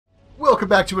Welcome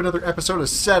back to another episode of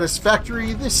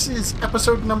Satisfactory. This is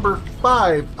episode number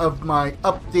 5 of my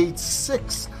Update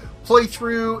 6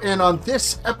 playthrough, and on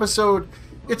this episode,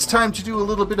 it's time to do a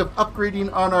little bit of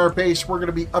upgrading on our base. We're going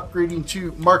to be upgrading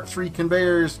to Mark III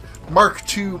conveyors, Mark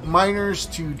II miners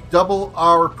to double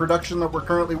our production that we're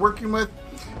currently working with,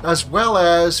 as well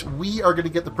as we are going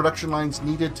to get the production lines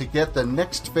needed to get the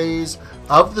next phase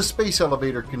of the space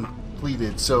elevator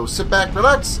completed. So sit back,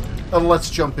 relax, and let's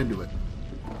jump into it.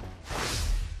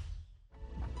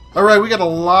 Alright, we got a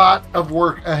lot of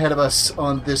work ahead of us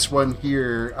on this one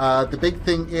here. The big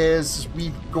thing is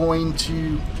we're going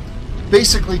to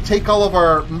basically take all of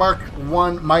our Mark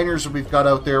I miners that we've got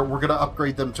out there. We're going to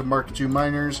upgrade them to Mark II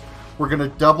miners. We're going to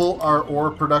double our ore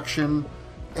production,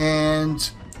 and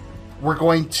we're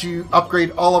going to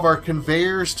upgrade all of our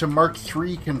conveyors to Mark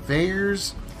III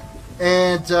conveyors.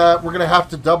 And we're going to have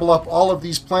to double up all of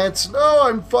these plants. No,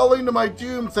 I'm falling to my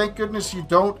doom. Thank goodness you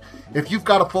don't. If you've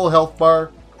got a full health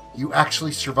bar, you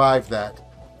actually survive that.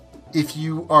 If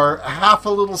you are half a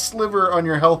little sliver on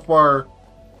your health bar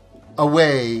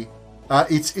away,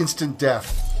 it's instant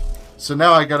death. So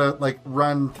now I gotta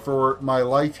run for my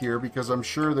life here because I'm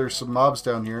sure there's some mobs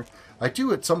down here. I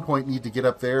do at some point need to get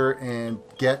up there and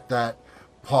get that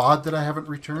pod that I haven't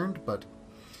returned, but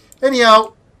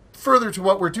anyhow, further to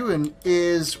what we're doing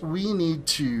is we need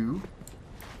to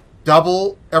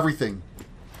double everything.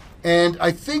 And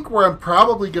I think where I'm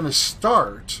probably going to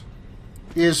start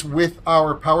is with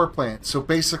our power plant. So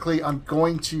basically, I'm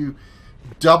going to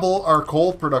double our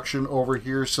coal production over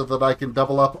here so that I can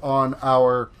double up on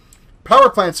our power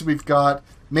plants that we've got,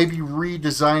 maybe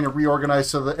redesign and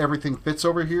reorganize so that everything fits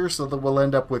over here, so that we'll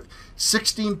end up with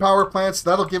 16 power plants.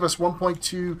 That'll give us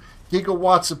 1.2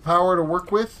 gigawatts of power to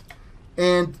work with.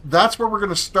 And that's where we're going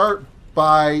to start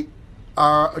by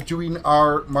doing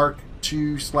our Mark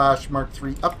II/Mark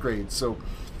III upgrade. So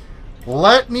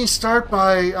let me start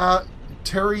by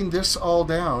tearing this all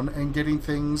down and getting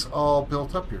things all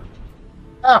built up here.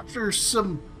 After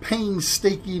some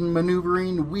painstaking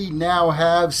maneuvering, we now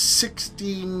have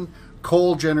 16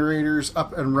 coal generators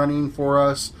up and running for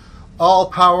us,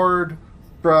 all powered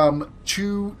from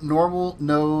 2 normal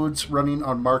nodes running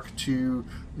on Mark II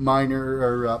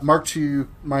Mark II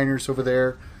miners over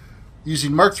there,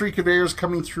 using Mark III conveyors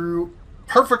coming through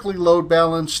perfectly load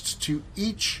balanced to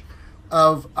each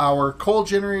of our coal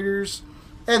generators,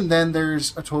 and then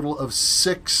there's a total of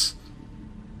 6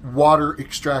 water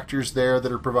extractors there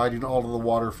that are providing all of the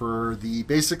water for the,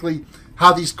 basically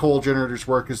how these coal generators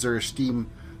work is there's a steam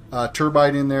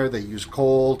turbine in there. They use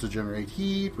coal to generate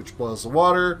heat, which boils the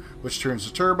water, which turns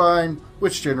the turbine,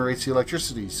 which generates the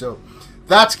electricity. So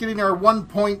that's getting our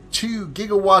 1.2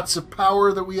 gigawatts of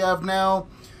power that we have now.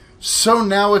 So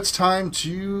now it's time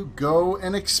to go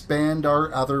and expand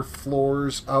our other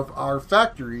floors of our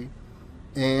factory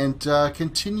and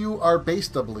continue our base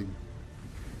doubling.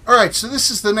 Alright, so this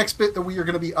is the next bit that we are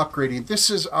going to be upgrading. This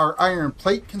is our iron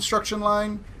plate construction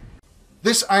line.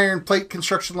 This iron plate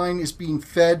construction line is being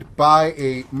fed by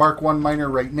a Mark I miner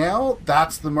right now.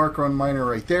 That's the Mark I miner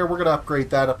right there. We're going to upgrade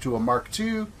that up to a Mark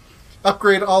II.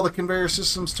 Upgrade all the conveyor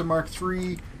systems to Mark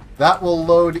III. That will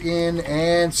load in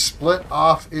and split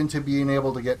off into being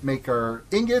able to make our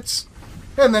ingots,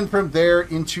 and then from there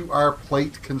into our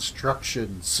plate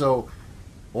construction. So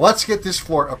let's get this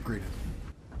floor upgraded.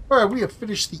 Alright, we have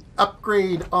finished the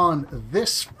upgrade on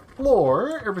this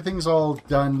floor. Everything's all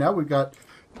done now. We've got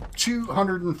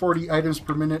 240 items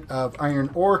per minute of iron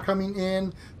ore coming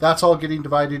in. That's all getting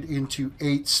divided into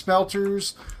 8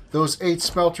 smelters. Those 8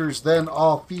 smelters then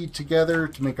all feed together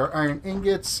to make our iron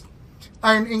ingots.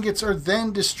 Iron ingots are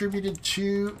then distributed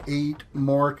to 8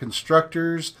 more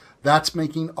constructors. That's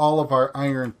making all of our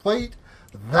iron plate.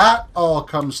 That all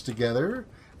comes together.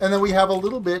 And then we have a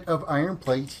little bit of iron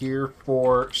plate here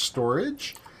for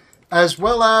storage, as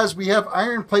well as we have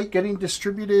iron plate getting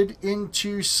distributed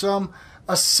into some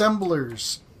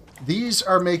assemblers. These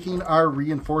are making our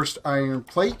reinforced iron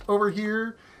plate over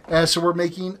here. So we're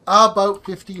making about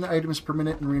 15 items per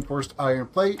minute in reinforced iron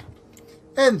plate.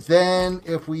 And then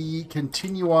if we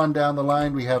continue on down the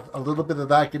line, we have a little bit of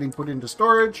that getting put into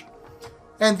storage.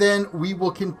 And then we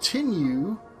will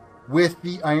continue with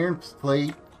the iron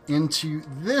plate into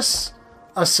this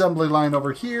assembly line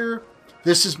over here.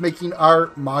 This is making our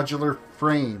modular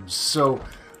frames. So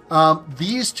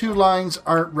these 2 lines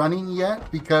aren't running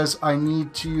yet because I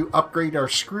need to upgrade our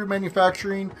screw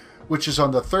manufacturing, which is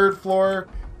on the 3rd floor.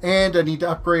 And I need to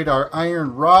upgrade our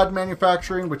iron rod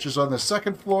manufacturing, which is on the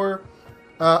 2nd floor.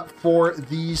 For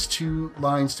these 2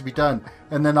 lines to be done.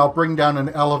 And then I'll bring down an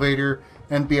elevator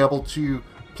and be able to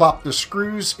plop the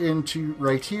screws into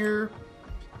right here.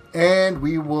 And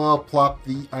we will plop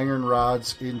the iron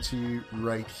rods into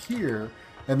right here.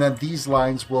 And then these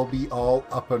lines will be all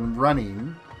up and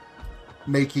running,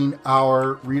 making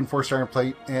our reinforced iron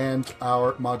plate and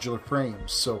our modular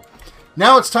frames. So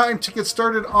now it's time to get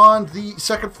started on the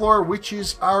second floor, which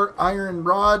is our iron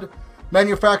rod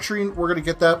manufacturing. We're going to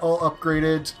get that all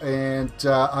upgraded, and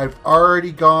I've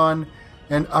already gone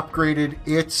and upgraded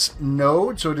its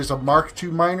node. So it is a Mark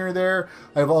II miner there.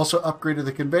 I've also upgraded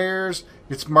the conveyors.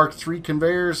 It's Mark III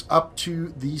conveyors up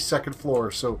to the second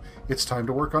floor. So it's time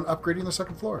to work on upgrading the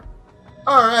second floor.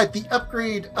 All right, the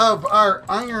upgrade of our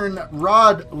iron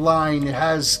rod line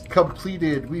has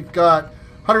completed. We've got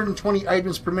 120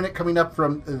 items per minute coming up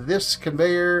from this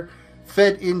conveyor,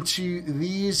 fed into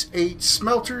these 8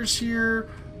 smelters here,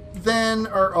 then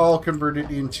are all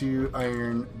converted into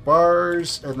iron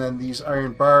bars, and then these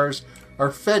iron bars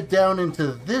are fed down into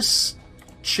this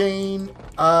chain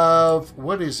of,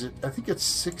 what is it? I think it's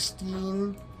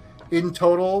 16 in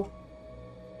total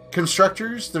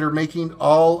constructors that are making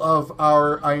all of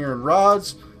our iron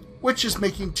rods, which is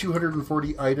making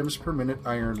 240 items per minute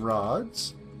iron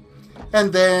rods.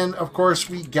 And then, of course,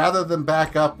 we gather them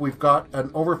back up. We've got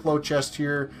an overflow chest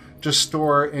here to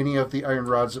store any of the iron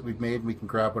rods that we've made. We can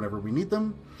grab whenever we need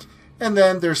them. And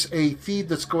then there's a feed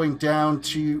that's going down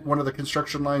to one of the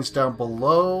construction lines down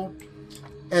below.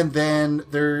 And then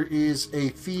there is a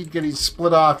feed getting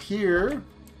split off here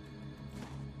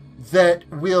that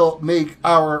will make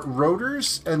our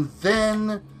rotors. And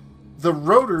then the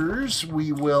rotors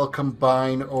we will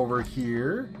combine over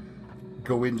here,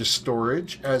 go into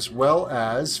storage, as well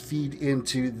as feed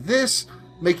into this,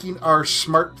 making our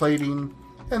smart plating,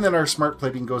 and then our smart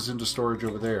plating goes into storage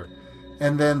over there.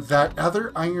 And then that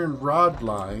other iron rod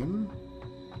line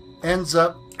ends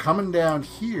up coming down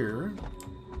here,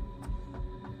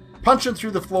 punching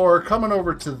through the floor, coming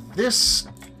over to this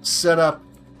setup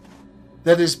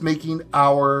that is making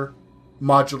our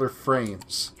modular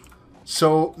frames.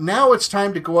 So now it's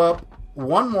time to go up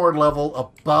one more level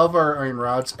above our iron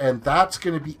rods, and that's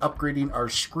going to be upgrading our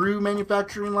screw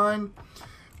manufacturing line,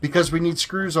 because we need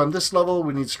screws on this level,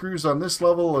 we need screws on this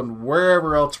level, and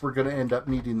wherever else we're going to end up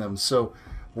needing them. So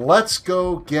let's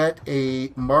go get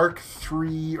a Mark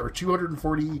III or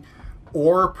 240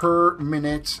 ore per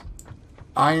minute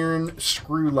iron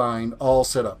screw line all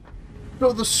set up.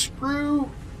 So the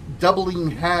screw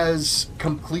doubling has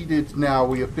completed now.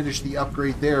 We have finished the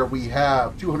upgrade there. We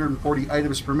have 240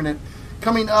 items per minute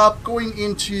coming up, going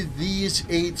into these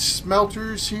 8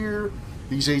 smelters here.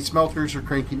 These 8 smelters are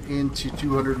cranking into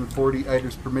 240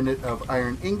 items per minute of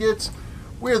iron ingots.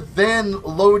 We're then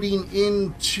loading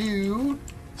into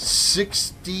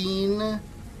 16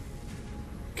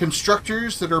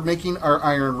 constructors that are making our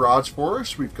iron rods for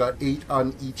us. We've got 8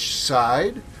 on each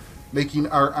side making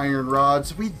our iron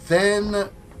rods. We then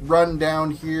run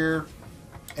down here,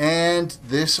 and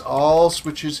this all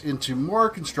switches into more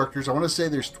constructors. I want to say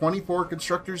there's 24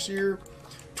 constructors here,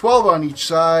 12 on each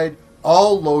side,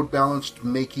 all load balanced,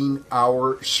 making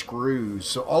our screws.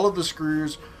 So all of the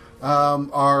screws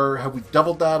we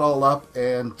doubled that all up,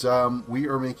 and we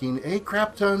are making a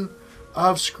crap ton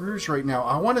of screws right now.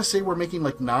 I want to say we're making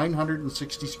like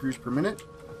 960 screws per minute.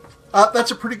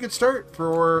 That's a pretty good start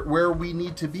for where we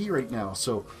need to be right now.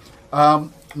 So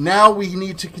now we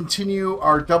need to continue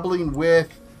our doubling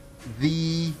with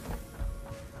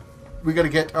we got to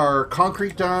get our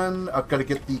concrete done. I've got to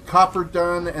get the copper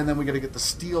done, and then we got to get the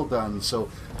steel done. So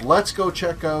let's go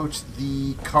check out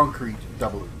the concrete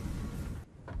doubling.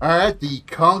 All right, the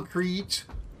concrete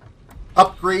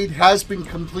upgrade has been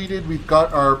completed. We've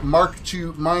got our Mark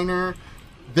II miner.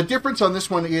 The difference on this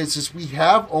one is we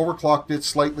have overclocked it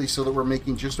slightly so that we're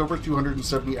making just over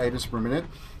 270 items per minute,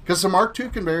 because the Mark II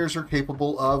conveyors are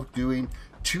capable of doing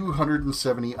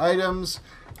 270 items.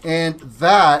 And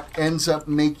that ends up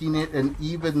making it an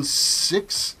even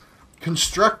 6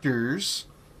 constructors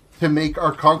to make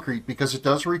our concrete, because it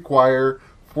does require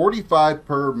 45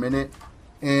 per minute,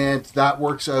 and that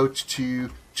works out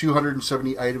to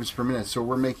 270 items per minute. So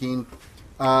we're making,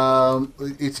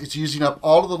 it's using up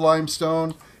all of the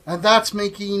limestone, and that's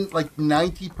making like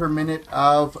 90 per minute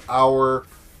of our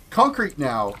concrete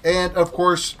now. And of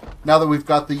course, now that we've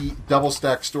got the double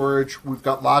stack storage, we've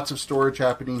got lots of storage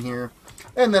happening here.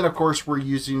 And then, of course, we're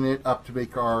using it up to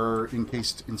make our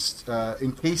encased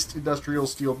industrial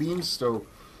steel beams. So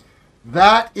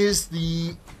that is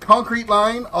the concrete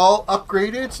line all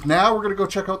upgraded. Now we're going to go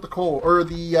check out the coal, or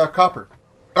the copper.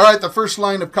 All right, the first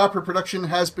line of copper production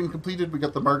has been completed. We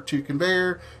got the Mark II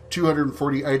conveyor,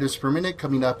 240 items per minute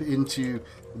coming up into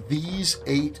these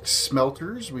 8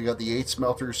 smelters. We got the 8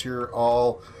 smelters here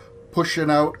all pushing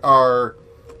out our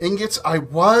ingots. I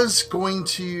was going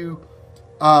to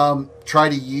try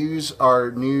to use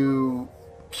our new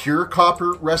pure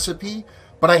copper recipe,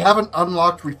 but I haven't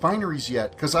unlocked refineries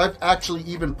yet, because I've actually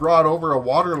even brought over a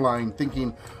water line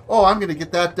thinking, oh, I'm going to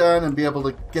get that done and be able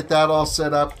to get that all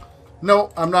set up.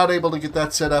 No, I'm not able to get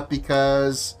that set up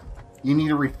because you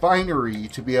need a refinery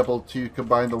to be able to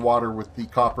combine the water with the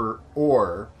copper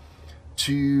ore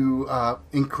to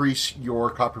increase your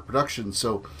copper production.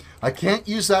 So I can't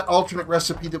use that alternate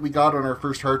recipe that we got on our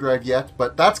first hard drive yet,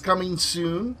 but that's coming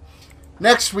soon.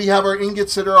 Next, we have our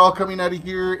ingots that are all coming out of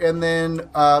here, and then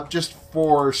just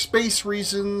for space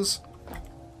reasons,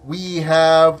 we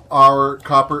have our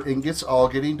copper ingots all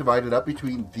getting divided up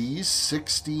between these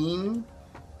 16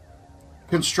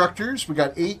 constructors. We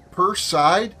got 8 per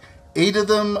side. 8 of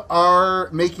them are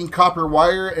making copper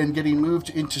wire and getting moved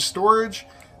into storage.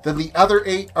 Then the other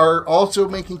 8 are also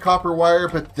making copper wire,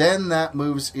 but then that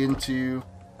moves into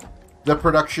the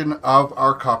production of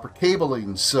our copper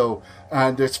cabling. So,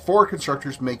 and there's 4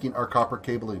 constructors making our copper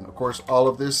cabling. Of course, all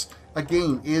of this,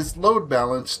 again, is load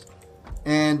balanced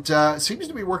and seems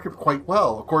to be working quite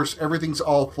well. Of course, everything's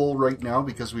all full right now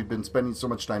because we've been spending so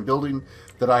much time building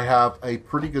that I have a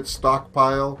pretty good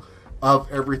stockpile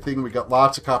of everything. We got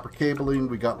lots of copper cabling.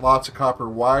 We got lots of copper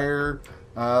wire.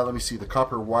 Let me see. The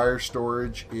copper wire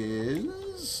storage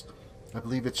is, I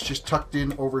believe it's just tucked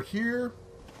in over here.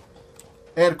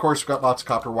 And of course, we've got lots of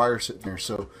copper wire sitting there.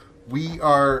 So we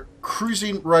are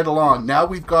cruising right along. Now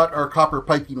we've got our copper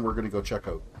piping we're going to go check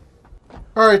out.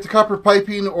 All right, the copper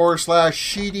piping or slash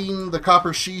sheeting. The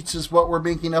copper sheets is what we're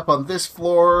making up on this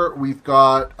floor. We've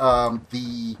got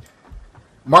the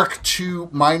Mark II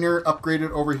miner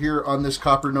upgraded over here on this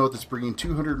copper node that's bringing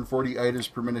 240 items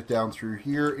per minute down through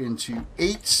here into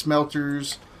 8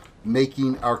 smelters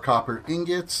making our copper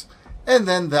ingots. And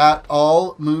then that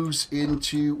all moves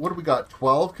into, what do we got,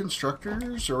 12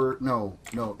 constructors? Or no,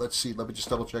 let's see, let me just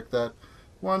double check that.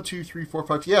 1, 2, 3, 4,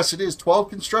 5, yes, it is 12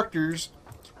 constructors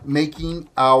making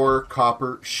our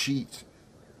copper sheet,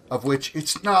 of which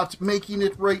it's not making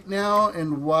it right now.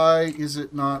 And why is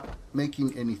it not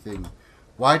making anything?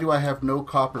 Why do I have no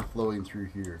copper flowing through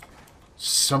here?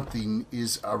 Something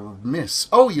is amiss.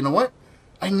 Oh, you know what?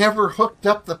 I never hooked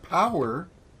up the power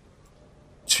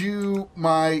to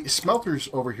my smelters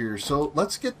over here. So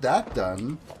let's get that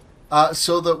done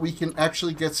so that we can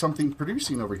actually get something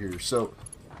producing over here. So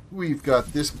we've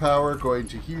got this power going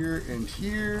to here and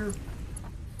here.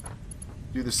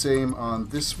 Do the same on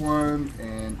this one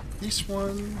and this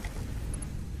one.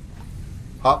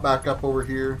 Hop back up over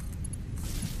here.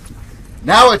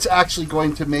 Now it's actually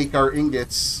going to make our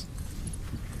ingots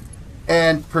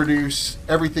and produce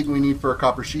everything we need for our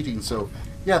copper sheeting. So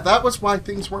yeah, that was why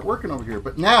things weren't working over here.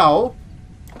 But now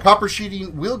copper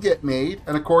sheeting will get made.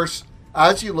 And of course,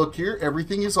 as you look here,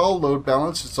 everything is all load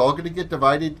balanced. It's all going to get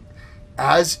divided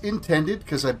as intended,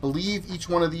 because I believe each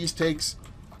one of these takes,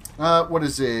 what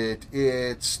is it?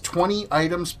 It's 20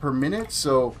 items per minute.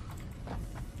 So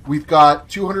we've got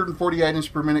 240 items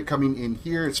per minute coming in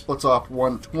here. It splits off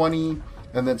 120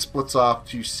 and then splits off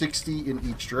to 60 in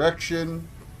each direction.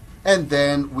 And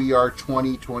then we are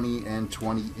 20, 20, and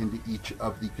 20 into each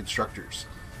of the constructors.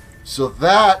 So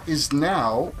that is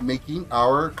now making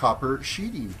our copper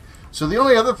sheeting. So the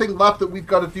only other thing left that we've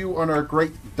got to do on our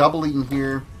great doubling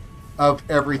here of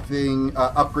everything,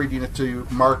 upgrading it to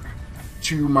Mark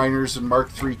II miners and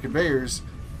Mark III conveyors,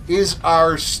 is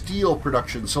our steel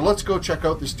production. So let's go check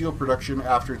out the steel production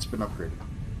after it's been upgraded.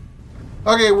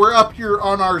 Okay, we're up here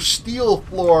on our steel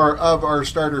floor of our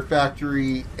starter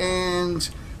factory, and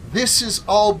this has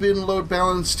all been load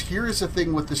balanced. Here is the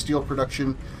thing with the steel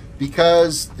production.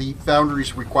 Because the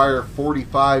foundries require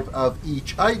 45 of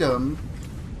each item,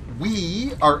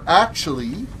 we are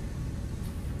actually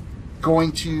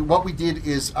going to, what we did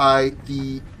is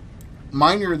the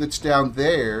miner that's down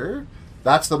there,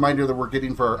 that's the miner that we're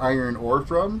getting for our iron ore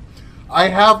from. I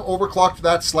have overclocked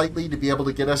that slightly to be able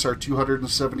to get us our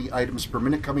 270 items per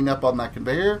minute coming up on that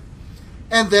conveyor.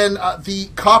 And then the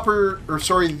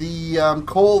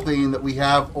coal vein that we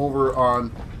have over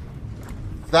on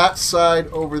that side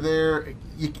over there,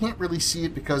 you can't really see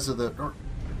it because of the, or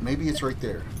maybe it's right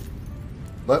there.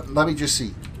 Let me just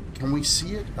see. Can we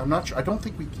see it? I'm not sure. I don't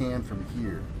think we can from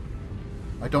here.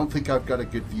 I don't think I've got a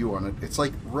good view on it. It's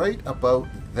like right about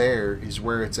there is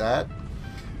where it's at.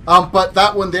 But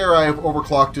that one there I have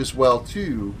overclocked as well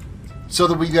too. So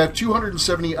that we got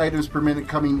 270 items per minute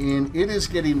coming in. It is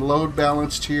getting load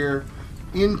balanced here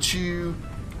into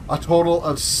a total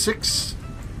of six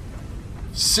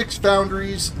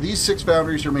foundries. These 6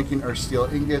 foundries are making our steel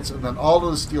ingots, and then all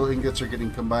of the steel ingots are getting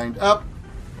combined up,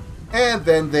 and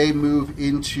then they move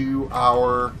into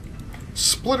our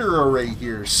splitter array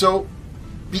here. So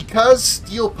because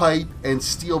steel pipe and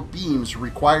steel beams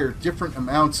require different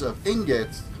amounts of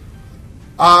ingots,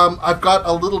 I've got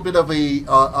a little bit of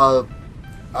a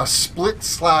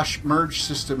split / merge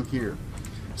system here.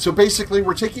 So basically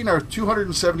we're taking our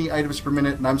 270 items per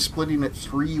minute and I'm splitting it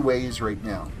 3 ways right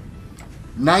now.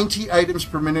 90 items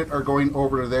per minute are going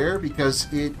over to there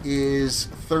because it is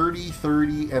 30,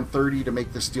 30, and 30 to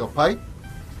make the steel pipe.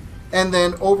 And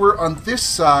then over on this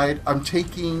side, I'm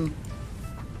taking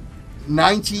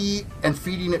 90 and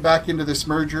feeding it back into this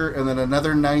merger, and then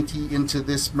another 90 into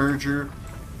this merger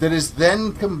that is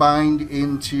then combined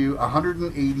into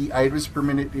 180 items per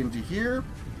minute into here.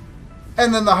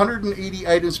 And then the 180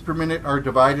 items per minute are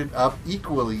divided up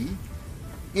equally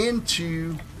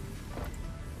into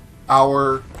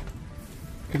our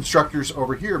constructors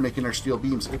over here making our steel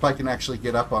beams. If I can actually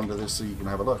get up onto this so you can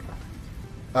have a look.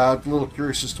 I'm a little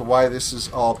curious as to why this is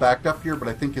all backed up here, but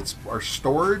I think it's our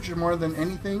storage more than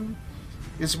anything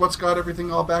is what's got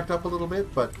everything all backed up a little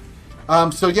bit. But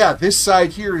so yeah, this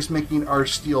side here is making our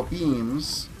steel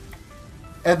beams,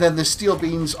 and then the steel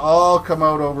beams all come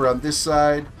out over on this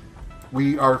side.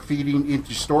 We are feeding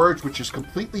into storage, which is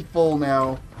completely full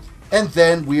now, and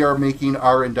then we are making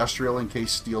our industrial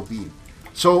encased steel beam.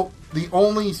 So the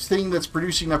only thing that's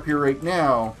producing up here right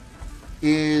now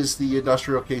is the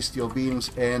industrial case steel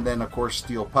beams, and then of course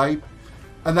steel pipe.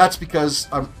 And that's because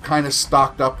I'm kind of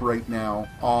stocked up right now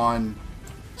on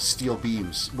steel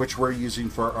beams, which we're using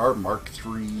for our Mark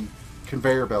III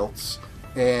conveyor belts,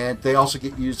 and they also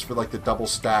get used for like the double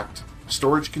stacked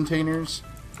storage containers.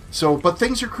 So, but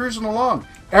things are cruising along.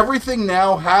 Everything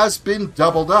now has been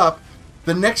doubled up.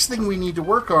 The next thing we need to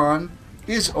work on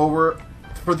is over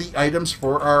for the items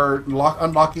for our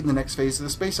unlocking the next phase of the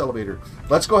space elevator.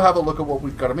 Let's go have a look at what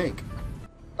we've got to make.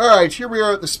 Alright, here we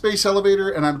are at the space elevator,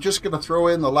 and I'm just going to throw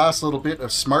in the last little bit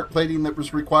of smart plating that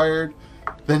was required.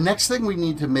 The next thing we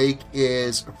need to make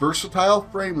is versatile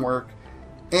framework,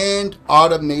 and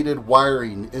automated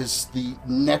wiring is the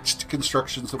next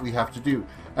constructions that we have to do.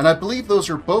 And I believe those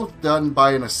are both done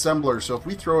by an assembler. So if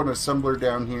we throw an assembler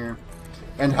down here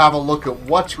and have a look at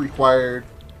what's required.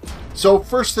 So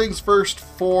first things first,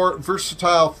 for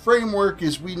versatile framework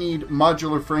is we need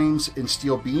modular frames and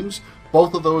steel beams.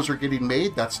 Both of those are getting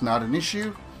made. That's not an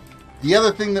issue. The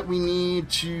other thing that we need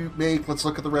to make, let's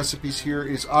look at the recipes here,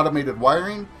 is automated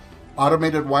wiring.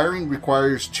 Automated wiring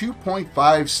requires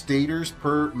 2.5 stators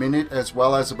per minute, as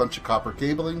well as a bunch of copper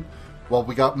cabling. Well,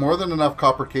 we got more than enough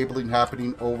copper cabling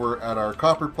happening over at our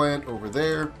copper plant over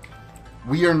there.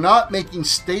 We are not making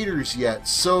stators yet,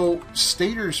 so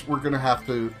stators we're going to have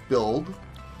to build.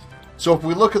 So if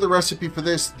we look at the recipe for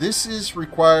this, this is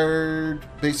required,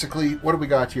 basically, what do we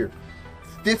got here?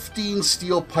 15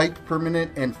 steel pipe per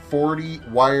minute and 40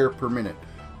 wire per minute.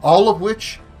 All of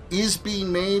which is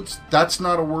being made. That's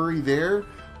not a worry there.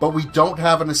 But we don't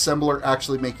have an assembler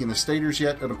actually making the stators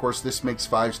yet. And of course this makes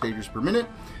 5 stators per minute.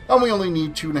 And we only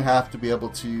need 2.5 to be able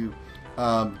to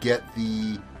get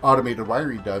the automated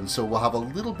wiring done. So we'll have a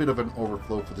little bit of an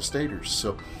overflow for the stators.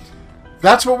 So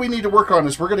that's what we need to work on,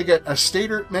 is we're going to get a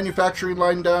stator manufacturing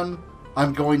line done.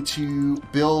 I'm going to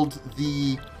build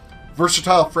the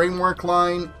versatile framework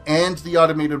line and the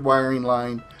automated wiring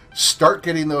line. Start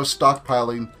getting those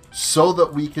stockpiling so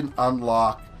that we can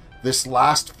unlock this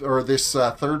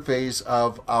third phase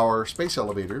of our space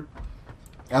elevator.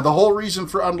 And the whole reason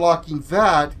for unlocking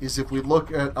that is, if we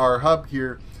look at our hub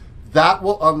here, that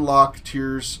will unlock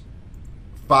tiers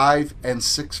 5 and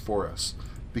 6 for us.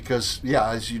 Because, yeah,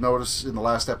 as you notice in the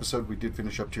last episode, we did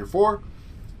finish up tier 4.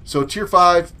 So tier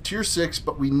 5, tier 6,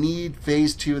 but we need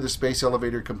phase 2 of the space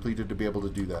elevator completed to be able to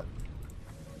do that.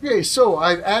 Okay, so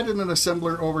I've added an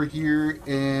assembler over here,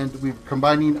 and we're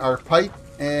combining our pipe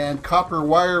and copper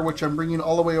wire, which I'm bringing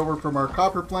all the way over from our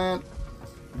copper plant.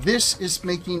 This is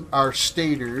making our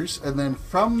stators, and then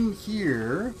from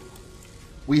here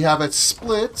we have it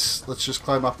split. Let's just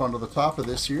climb up onto the top of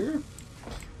this here.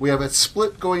 We have it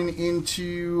split going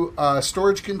into a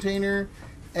storage container,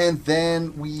 and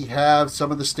then we have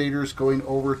some of the stators going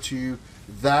over to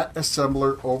that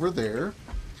assembler over there.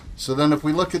 So then if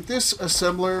we look at this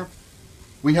assembler,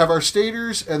 we have our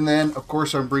stators, and then of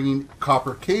course I'm bringing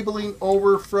copper cabling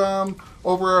over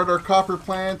at our copper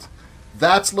plant.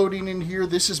 That's loading in here.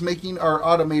 This is making our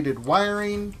automated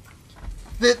wiring.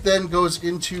 That then goes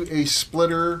into a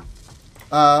splitter,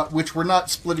 which we're not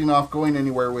splitting off going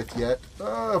anywhere with yet.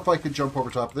 If I could jump over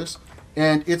top of this.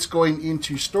 And it's going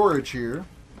into storage here.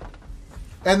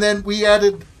 And then we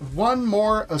added one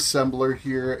more assembler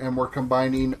here, and we're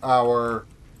combining our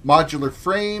modular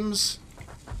frames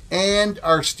and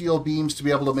our steel beams to be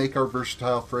able to make our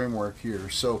versatile framework here.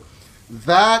 So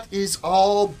that is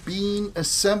all being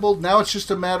assembled. Now it's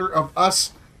just a matter of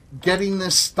us getting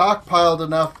this stockpiled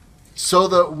enough so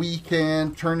that we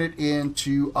can turn it in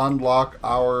to unlock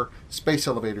our space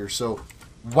elevator. So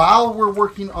while we're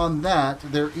working on that,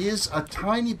 there is a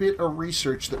tiny bit of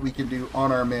research that we can do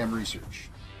on our MAM research.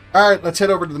 All right, let's head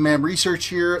over to the MAM research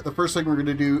here. The first thing we're going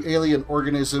to do, alien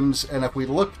organisms. And if we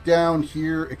look down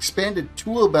here, expanded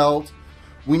tool belt,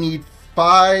 we need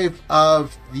 5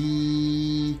 of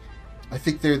the, I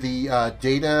think they're the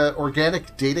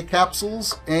organic data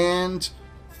capsules, and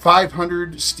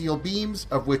 500 steel beams,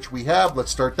 of which we have.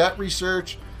 Let's start that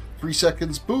research. 3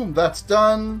 seconds, boom, that's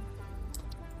done.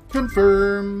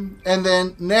 Confirm. And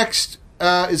then next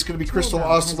is going to be crystal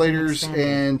oscillators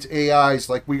and AIs.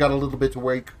 Like, we got a little bit to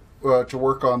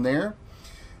work on there.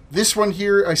 This one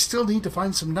here, I still need to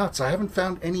find some nuts. I haven't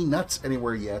found any nuts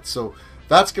anywhere yet, so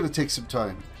that's going to take some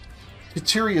time.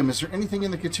 Caterium, is there anything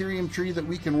in the Caterium tree that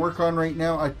we can work on right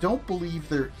now? I don't believe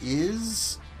there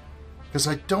is, because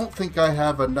I don't think I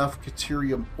have enough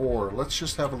Caterium ore. Let's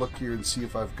just have a look here and see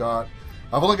if I've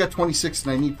only got 26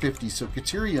 and I need 50, so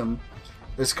Caterium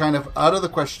is kind of out of the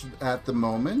question at the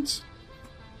moment.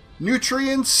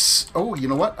 Nutrients, oh, you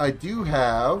know what? I do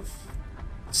have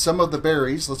some of the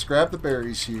berries. Let's grab the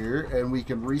berries here, and we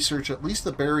can research at least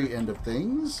the berry end of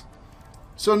things.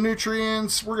 So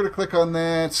nutrients, we're going to click on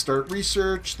that, start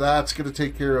research. That's going to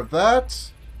take care of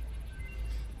that.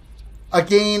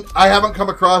 Again, I haven't come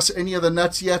across any of the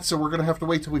nuts yet, so we're going to have to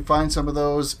wait till we find some of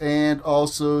those. And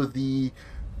also the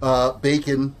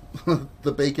bacon.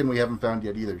 The bacon we haven't found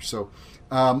yet either. So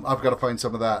I've got to find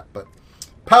some of that. But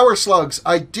power slugs.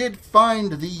 I did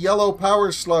find the yellow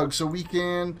power slug, so we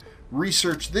can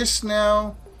research this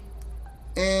now.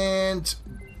 And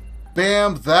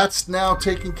bam, that's now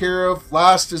taken care of.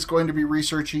 Last is going to be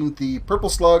researching the purple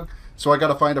slug. So I got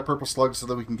to find a purple slug so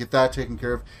that we can get that taken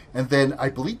care of. And then I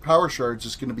believe power shards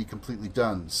is going to be completely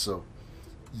done. So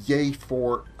yay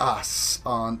for us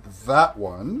on that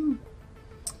one.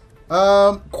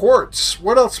 Quartz.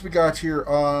 What else we got here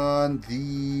on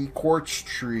the quartz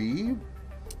tree?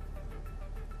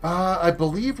 I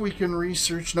believe we can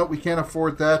research. No, we can't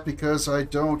afford that because I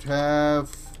don't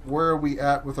have... Where are we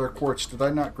at with our quartz? Did I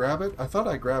not grab it? I thought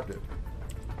I grabbed it.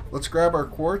 Let's grab our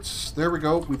quartz. There we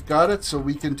go. We've got it, so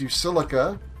we can do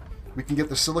silica. We can get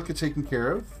the silica taken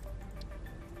care of.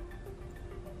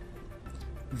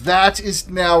 That is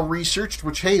now researched,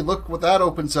 which, hey, look what that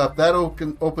opens up. That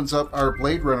opens up our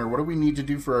Blade Runner. What do we need to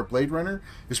do for our Blade Runner?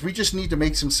 Is we just need to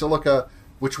make some silica,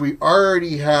 which we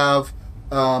already have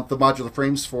the modular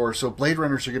frames for. So Blade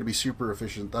Runners are going to be super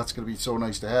efficient. That's going to be so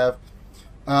nice to have.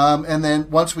 And then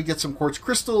once we get some quartz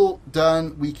crystal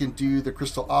done, we can do the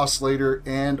crystal oscillator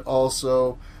and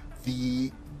also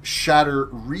the shatter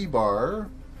rebar.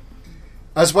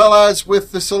 As well as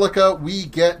with the silica, we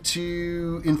get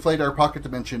to inflate our pocket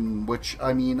dimension, which,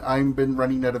 I mean, I've been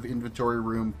running out of inventory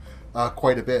room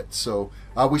quite a bit. So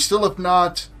we still have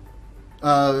not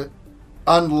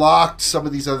unlocked some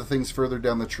of these other things further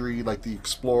down the tree, like the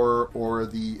Explorer or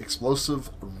the Explosive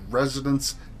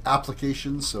Resonance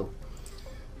application. So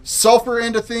sulfur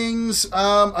end of things,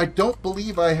 I don't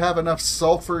believe I have enough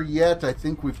sulfur yet. I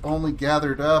think we've only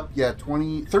gathered up,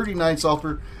 39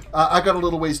 sulfur. I got a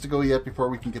little ways to go yet before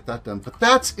we can get that done. But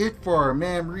that's it for our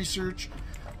MAM research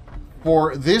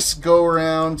for this go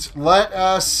around. Let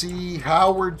us see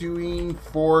how we're doing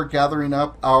for gathering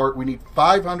up our... We need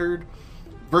 500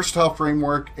 versatile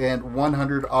framework and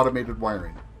 100 automated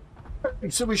wiring.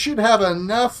 So we should have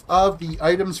enough of the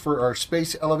items for our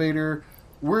space elevator.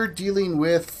 We're dealing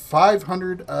with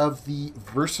 500 of the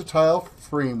versatile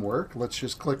framework. Let's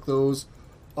just click those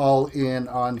all in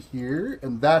on here,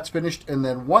 and that's finished. And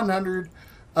then 100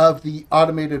 of the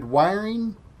automated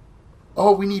wiring.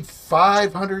 Oh, we need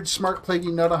 500 smart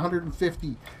plating, not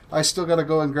 150. I still got to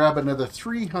go and grab another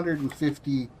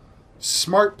 350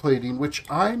 smart plating, which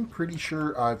I'm pretty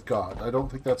sure I've got. I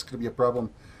don't think that's going to be a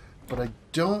problem, but I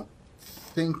don't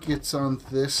think it's on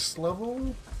this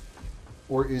level.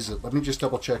 Or is it? Let me just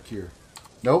double check here.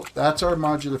 Nope, that's our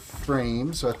modular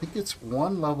frame, so I think it's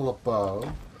one level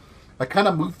above. I kind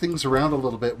of moved things around a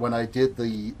little bit when I did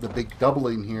the big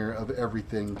doubling here of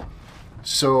everything.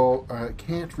 So I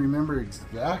can't remember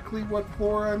exactly what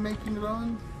floor I'm making it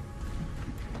on.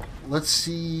 Let's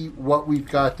see what we've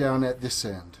got down at this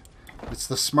end. It's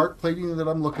the smart plating that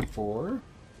I'm looking for,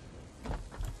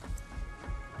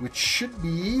 which should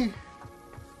be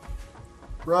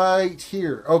right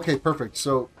here. Okay, perfect.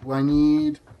 So I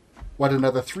need, what,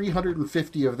 another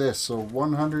 350 of this. So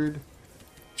 100,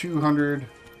 200,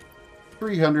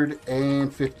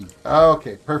 350.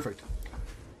 Okay, perfect.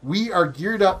 We are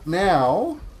geared up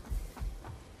now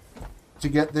to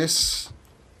get this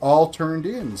all turned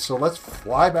in. So let's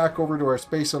fly back over to our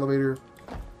space elevator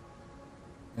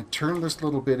and turn this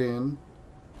little bit in.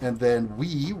 And then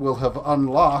we will have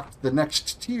unlocked the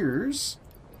next tiers.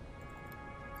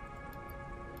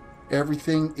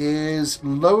 Everything is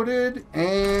loaded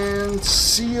and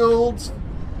sealed.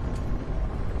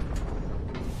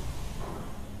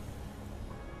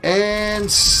 And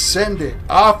send it.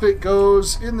 Off it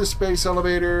goes in the space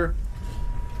elevator.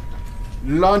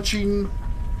 Launching.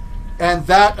 And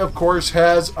that, of course,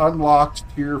 has unlocked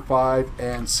Tier 5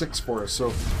 and 6 for us.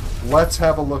 So let's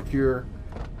have a look here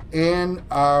in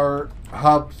our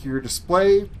hub here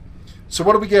display. So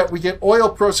what do we get? We get oil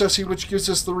processing, which gives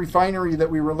us the refinery that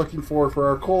we were looking for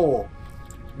our coal.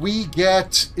 We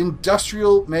get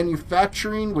industrial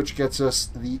manufacturing, which gets us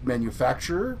the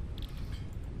manufacturer.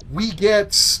 We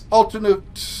get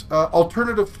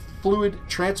alternative fluid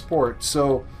transport,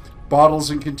 so bottles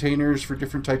and containers for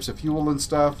different types of fuel and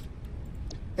stuff.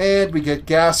 And we get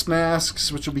gas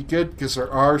masks, which will be good because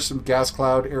there are some gas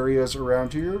cloud areas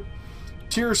around here.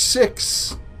 Tier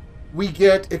 6, we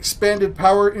get expanded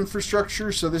power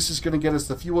infrastructure, so this is going to get us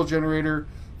the fuel generator.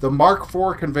 The Mark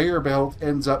IV conveyor belt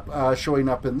ends up showing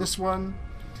up in this one,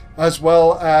 as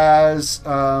well as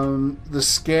the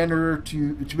scanner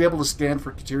to be able to scan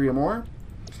for Cateria ore.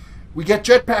 We get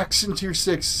jetpacks in Tier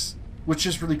 6, which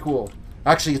is really cool.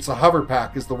 Actually, it's the hover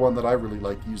pack is the one that I really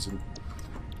like using.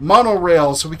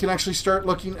 Monorail, so we can actually start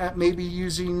looking at maybe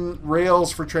using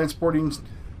rails for transporting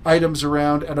items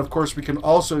around, and of course we can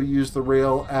also use the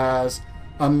rail as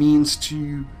a means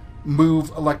to move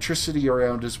electricity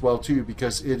around as well too,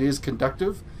 because it is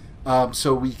conductive,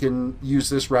 so we can use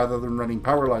this rather than running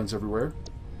power lines everywhere.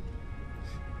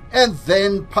 And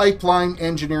then pipeline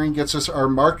engineering gets us our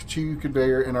Mark II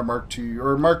conveyor and our Mark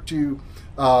II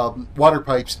water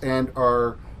pipes and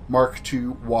our Mark II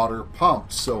water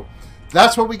pumps. So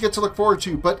that's what we get to look forward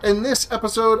to. But in this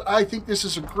episode, I think this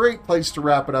is a great place to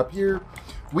wrap it up here.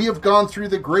 We have gone through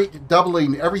the great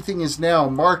doubling. Everything is now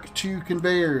Mark II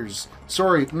conveyors.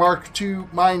 Sorry, Mark II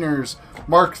miners,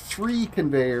 Mark III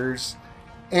conveyors.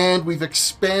 And we've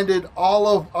expanded all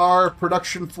of our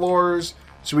production floors.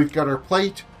 So we've got our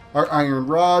plate, our iron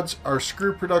rods, our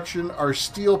screw production, our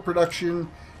steel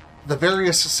production, the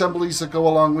various assemblies that go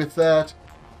along with that.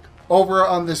 Over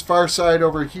on this far side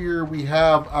over here, we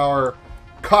have our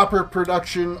copper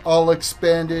production all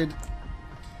expanded.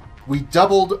 We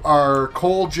doubled our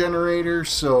coal generator,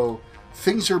 so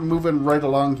things are moving right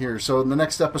along here. So in the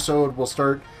next episode, we'll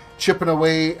start chipping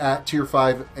away at Tier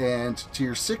 5 and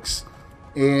Tier 6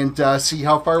 and see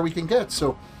how far we can get.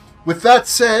 So with that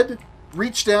said,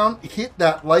 reach down, hit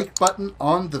that like button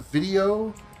on the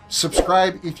video,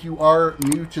 subscribe if you are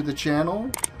new to the channel,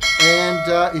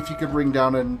 and if you could ring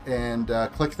down and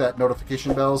click that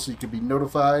notification bell so you can be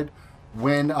notified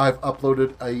when I've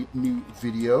uploaded a new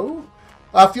video.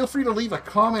 Feel free to leave a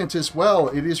comment as well.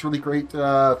 It is really great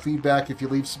feedback if you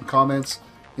leave some comments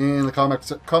in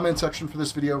the comment section for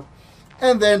this video.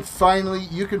 And then finally,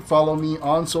 you can follow me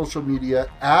on social media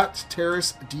at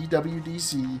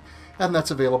TerrisDWDC, and that's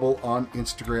available on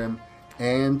Instagram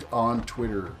and on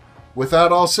Twitter. With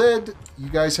that all said, you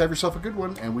guys have yourself a good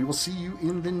one, and we will see you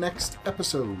in the next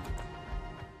episode.